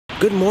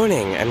Good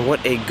morning, and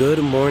what a good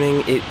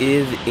morning it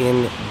is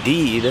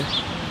indeed.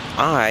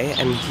 I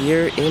am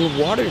here in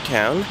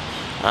Watertown.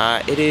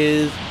 It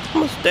is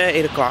almost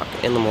 8 o'clock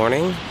in the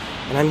morning,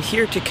 and I'm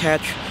here to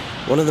catch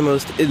one of the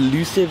most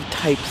elusive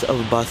types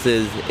of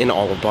buses in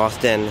all of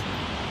Boston.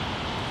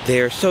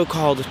 They're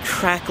so-called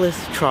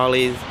trackless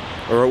trolleys,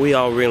 or what we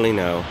all really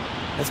know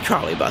as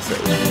trolley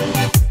buses.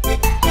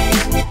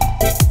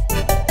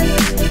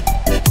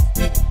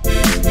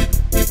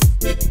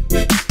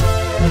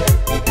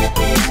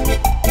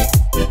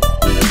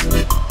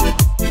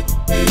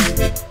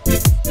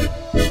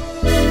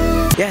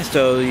 Yeah,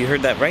 so you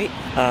heard that right.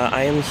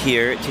 I am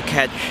here to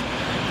catch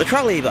the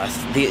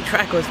Trolleybus, the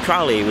trackless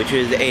trolley, which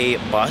is a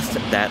bus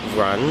that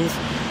runs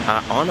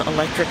on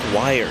electric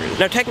wires.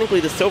 Now,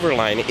 technically, the Silver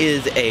Line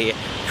is a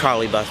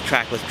trolleybus,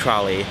 trackless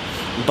trolley,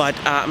 but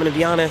I'm going to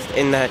be honest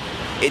in that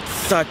it's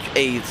such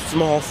a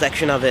small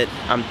section of it.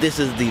 This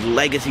is the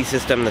legacy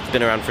system that's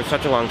been around for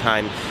such a long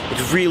time.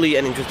 It's really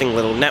an interesting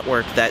little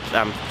network that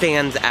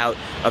fans out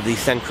of the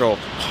central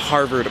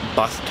Harvard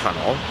bus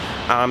tunnel.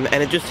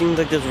 And it just seems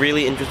like this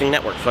really interesting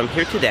network. So I'm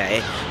here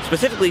today,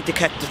 specifically to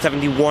catch the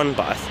 71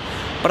 bus,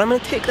 but I'm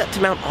going to take that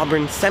to Mount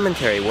Auburn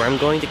Cemetery, where I'm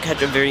going to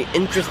catch a very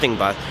interesting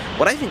bus.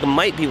 What I think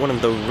might be one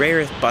of the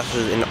rarest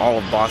buses in all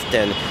of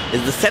Boston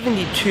is the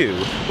 72,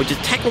 which is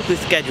technically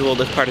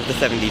scheduled as part of the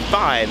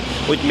 75,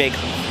 which makes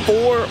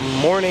 4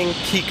 morning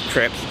peak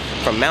trips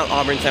from Mount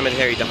Auburn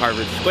Cemetery to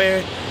Harvard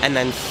Square, and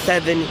then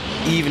 7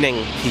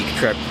 evening peak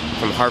trips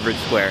from Harvard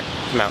Square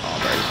to Mount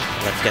Auburn.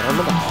 Let's get on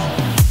the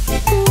bus.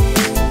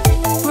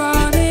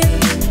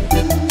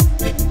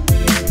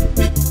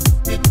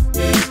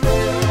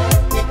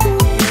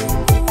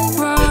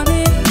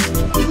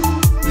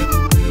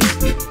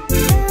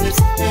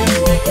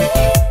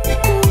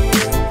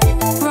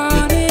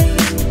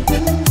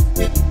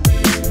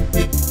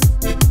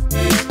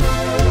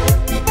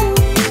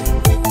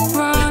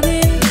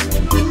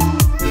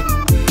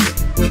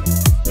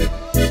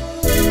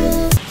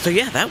 So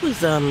yeah, that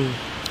was,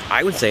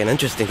 I would say, an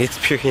interesting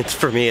experience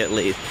for me at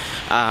least.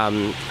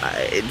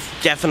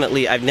 It's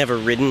definitely, I've never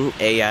ridden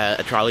a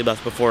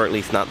trolleybus before, at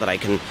least not that I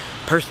can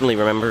personally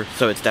remember,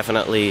 so it's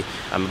definitely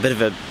a bit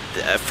of a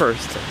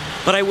first.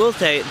 But I will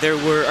say, there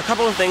were a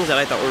couple of things that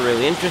I thought were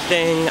really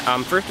interesting.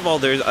 First of all,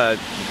 there's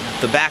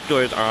the back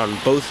doors are on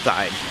both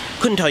sides.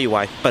 Couldn't tell you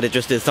why, but it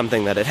just is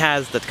something that it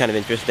has that's kind of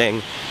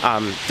interesting.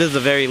 This is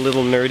a very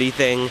little nerdy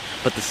thing,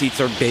 but the seats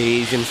are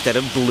beige instead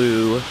of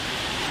blue.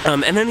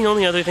 And then the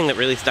only other thing that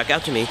really stuck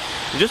out to me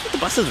was just that the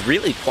bus is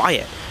really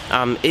quiet.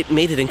 It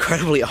made it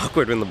incredibly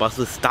awkward when the bus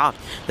was stopped,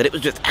 that it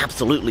was just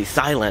absolutely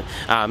silent,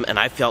 and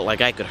I felt like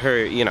I could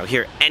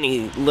hear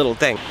any little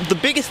thing. The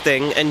biggest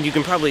thing, and you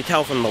can probably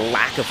tell from the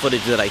lack of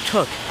footage that I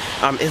took,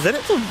 is that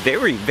it's a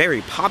very,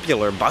 very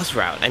popular bus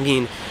route. I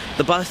mean,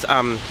 the bus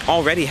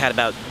already had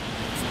about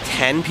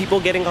 10 people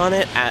getting on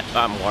it at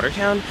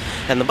Watertown,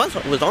 and the bus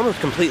was almost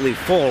completely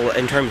full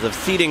in terms of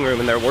seating room,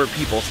 and there were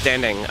people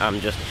standing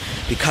just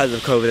because of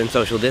COVID and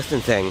social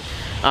distancing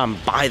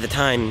by the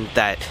time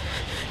that,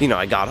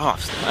 I got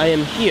off. I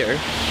am here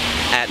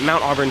at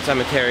Mount Auburn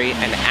Cemetery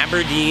and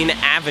Aberdeen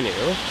Avenue,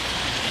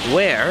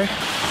 where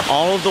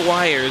all of the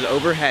wires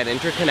overhead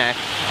interconnect,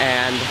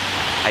 and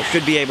I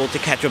should be able to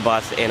catch a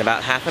bus in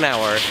about half an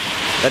hour.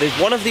 That is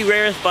one of the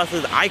rarest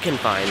buses I can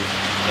find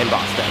in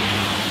Boston.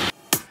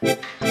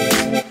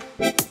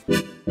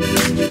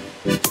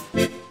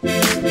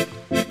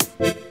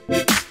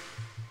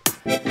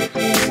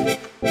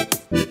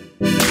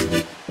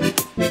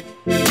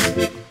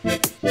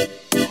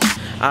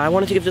 I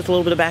wanted to give just a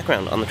little bit of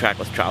background on the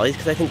trackless trolleys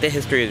because I think the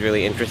history is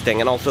really interesting,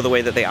 and also the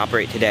way that they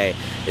operate today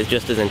is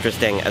just as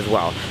interesting as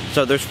well.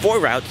 So there's 4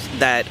 routes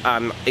that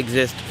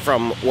exist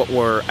from what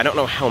were, I don't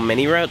know how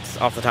many routes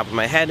off the top of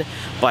my head,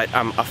 but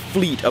a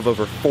fleet of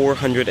over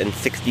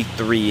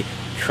 463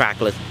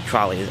 trackless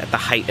trolleys at the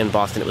height in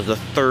Boston. It was the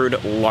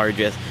 3rd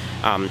largest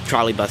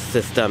trolleybus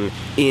system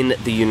in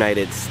the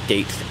United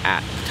States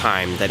at the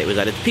time that it was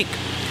at its peak.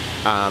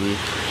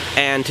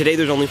 And today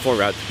there's only 4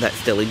 routes that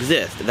still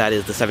exist. That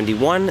is the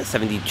 71,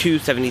 72,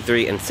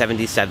 73, and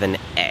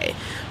 77A.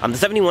 The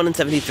 71 and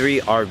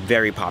 73 are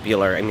very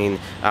popular. I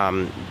mean,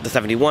 the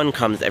 71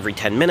 comes every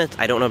 10 minutes.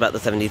 I don't know about the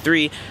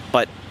 73,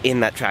 but in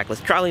that trackless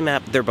trolley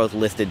map, they're both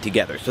listed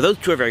together. So those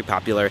 2 are very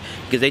popular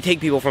because they take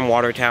people from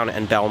Watertown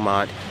and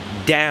Belmont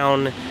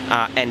down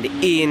and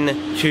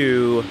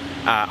into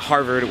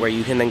Harvard, where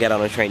you can then get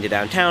on a train to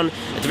downtown.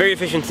 It's a very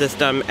efficient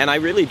system, and I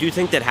really do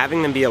think that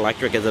having them be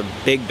electric is a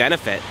big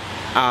benefit.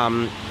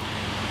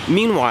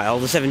 Meanwhile,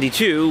 the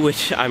 72,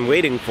 which I'm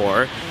waiting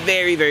for,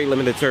 very, very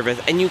limited service,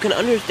 and you can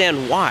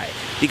understand why.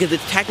 Because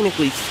it's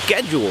technically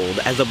scheduled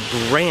as a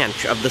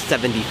branch of the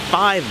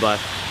 75 bus,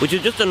 which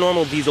is just a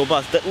normal diesel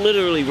bus that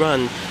literally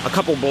runs a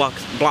couple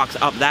blocks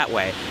up that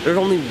way. There's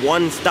only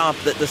one stop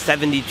that the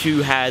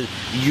 72 has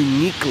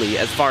uniquely,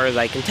 as far as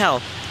I can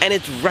tell, and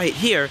it's right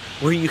here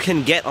where you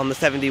can get on the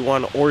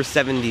 71 or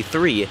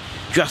 73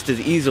 just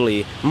as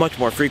easily, much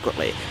more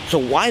frequently. So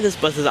why this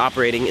bus is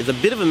operating is a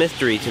bit of a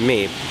mystery to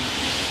me,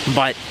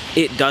 but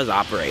it does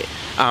operate.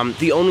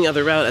 The only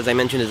other route, as I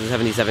mentioned, is the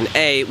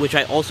 77A, which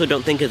I also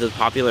don't think is as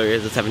popular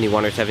as the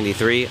 71 or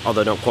 73,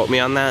 although don't quote me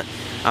on that.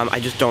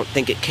 I just don't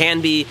think it can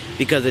be,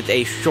 because it's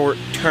a short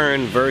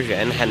turn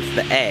version, hence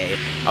the A,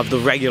 of the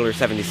regular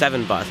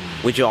 77 bus,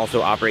 which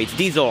also operates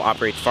diesel,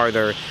 operates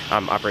farther,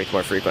 operates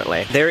more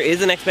frequently. There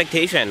is an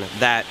expectation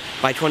that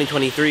by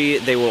 2023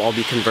 they will all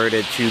be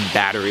converted to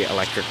battery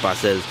electric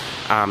buses.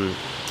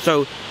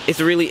 So it's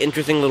a really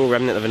interesting little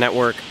remnant of a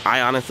network.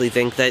 I honestly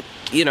think that,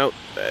 you know,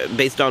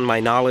 based on my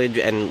knowledge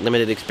and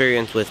limited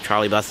experience with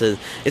trolley buses,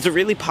 it's a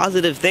really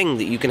positive thing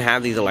that you can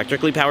have these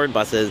electrically powered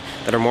buses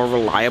that are more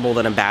reliable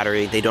than a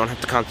battery. They don't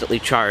have to constantly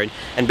charge.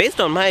 And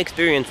based on my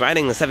experience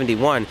riding the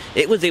 71,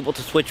 it was able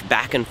to switch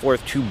back and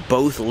forth to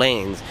both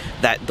lanes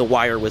that the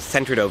wire was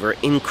centered over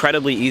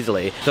incredibly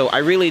easily. So I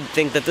really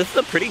think that this is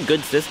a pretty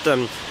good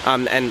system,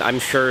 and I'm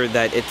sure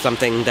that it's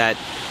something that,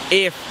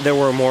 if there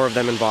were more of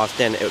them in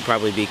Boston, it would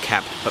probably be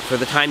kept. But for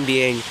the time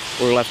being,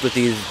 we're left with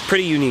these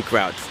pretty unique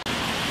routes.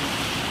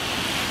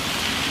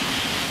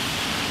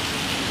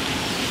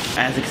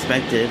 As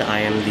expected, I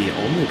am the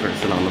only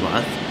person on the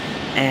bus,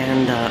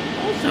 and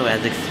also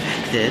as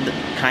expected,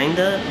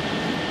 kinda,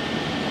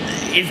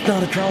 it's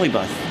not a trolley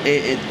bus.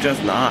 It's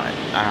just not.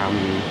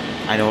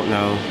 I don't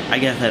know. I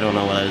guess I don't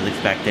know what I was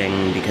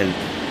expecting, because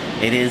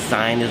it is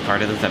signed as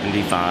part of the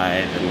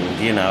 75,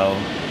 and, you know,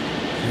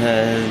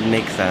 it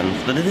makes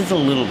sense. But it is a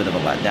little bit of a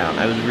letdown.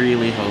 I was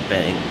really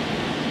hoping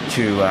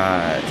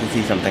to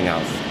see something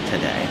else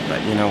today,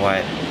 but you know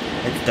what?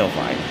 It's still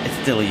fine. It's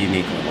still a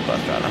unique little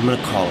bus route. I'm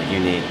gonna call it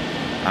unique.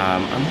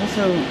 I'm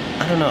also,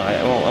 I don't know,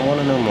 I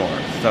want to know more.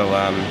 So,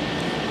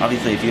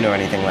 obviously, if you know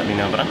anything, let me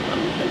know. But I'm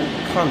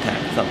gonna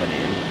contact somebody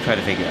and try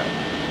to figure out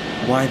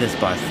why this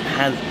bus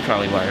has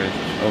trolley wires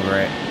over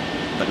it,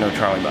 but no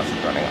trolley bus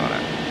is running on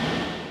it.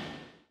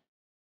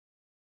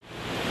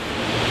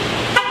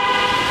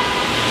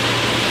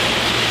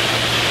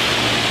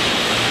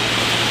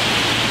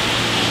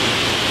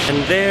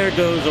 And there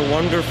goes a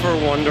wonderful,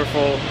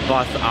 wonderful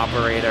bus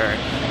operator.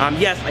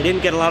 Yes, I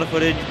didn't get a lot of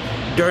footage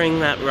during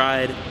that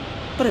ride,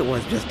 but it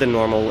was just a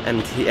normal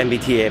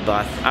MBTA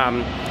bus.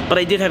 But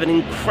I did have an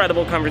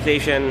incredible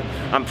conversation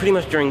pretty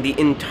much during the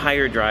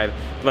entire drive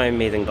with my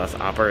amazing bus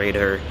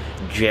operator,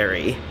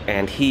 Jerry.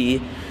 And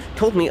he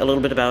told me a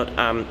little bit about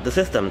the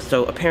system.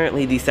 So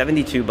apparently the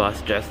 72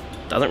 bus just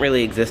doesn't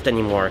really exist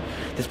anymore,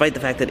 despite the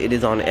fact that it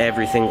is on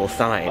every single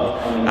sign.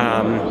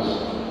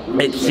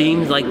 It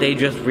seems like they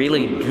just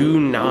really do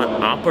not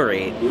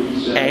operate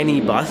any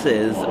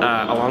buses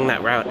along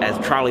that route as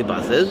trolley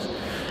buses.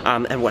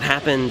 And what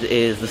happens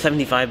is the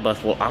 75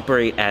 bus will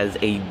operate as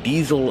a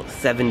diesel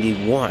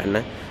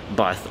 71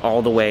 bus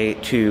all the way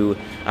to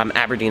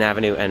Aberdeen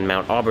Avenue and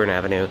Mount Auburn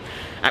Avenue,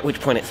 at which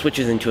point it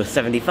switches into a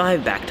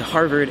 75 back to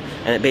Harvard,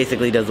 and it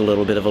basically does a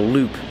little bit of a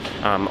loop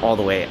all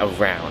the way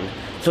around.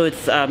 So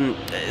it's a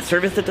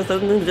service that just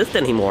doesn't exist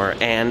anymore,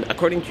 and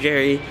according to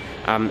Jerry,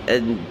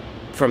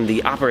 from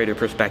the operator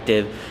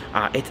perspective,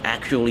 it's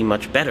actually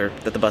much better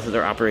that the buses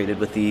are operated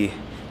with the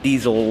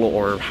diesel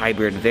or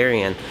hybrid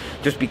variant,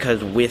 just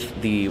because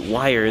with the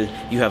wires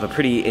you have a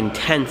pretty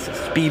intense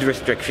speed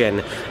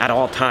restriction at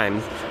all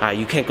times.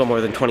 You can't go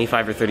more than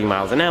 25 or 30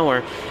 miles an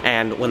hour,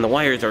 and when the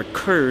wires are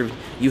curved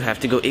you have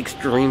to go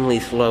extremely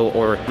slow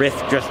or risk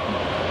just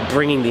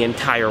bringing the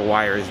entire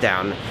wires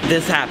down.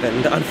 This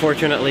happened,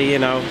 unfortunately. You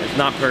know, it's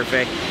not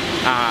perfect,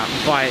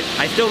 but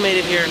I still made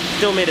it here,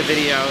 still made a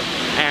video,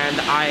 and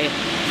I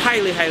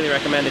highly, highly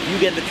recommend, if you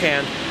get the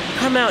chance,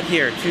 come out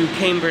here to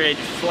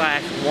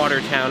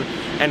Cambridge/Watertown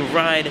and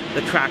ride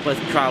the trackless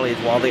trolleys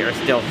while they are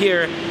still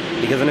here,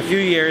 because in a few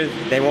years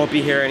they won't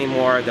be here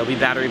anymore. There'll be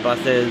battery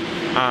buses,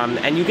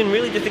 and you can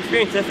really just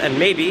experience this. And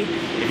maybe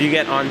if you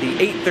get on the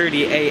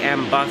 8:30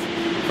 a.m. bus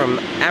from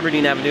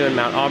Aberdeen Avenue and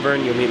Mount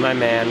Auburn, you'll meet my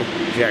man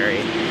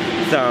Jerry.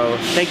 So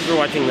thank you for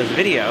watching this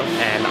video,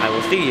 and I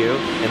will see you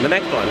in the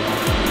next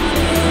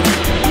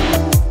one.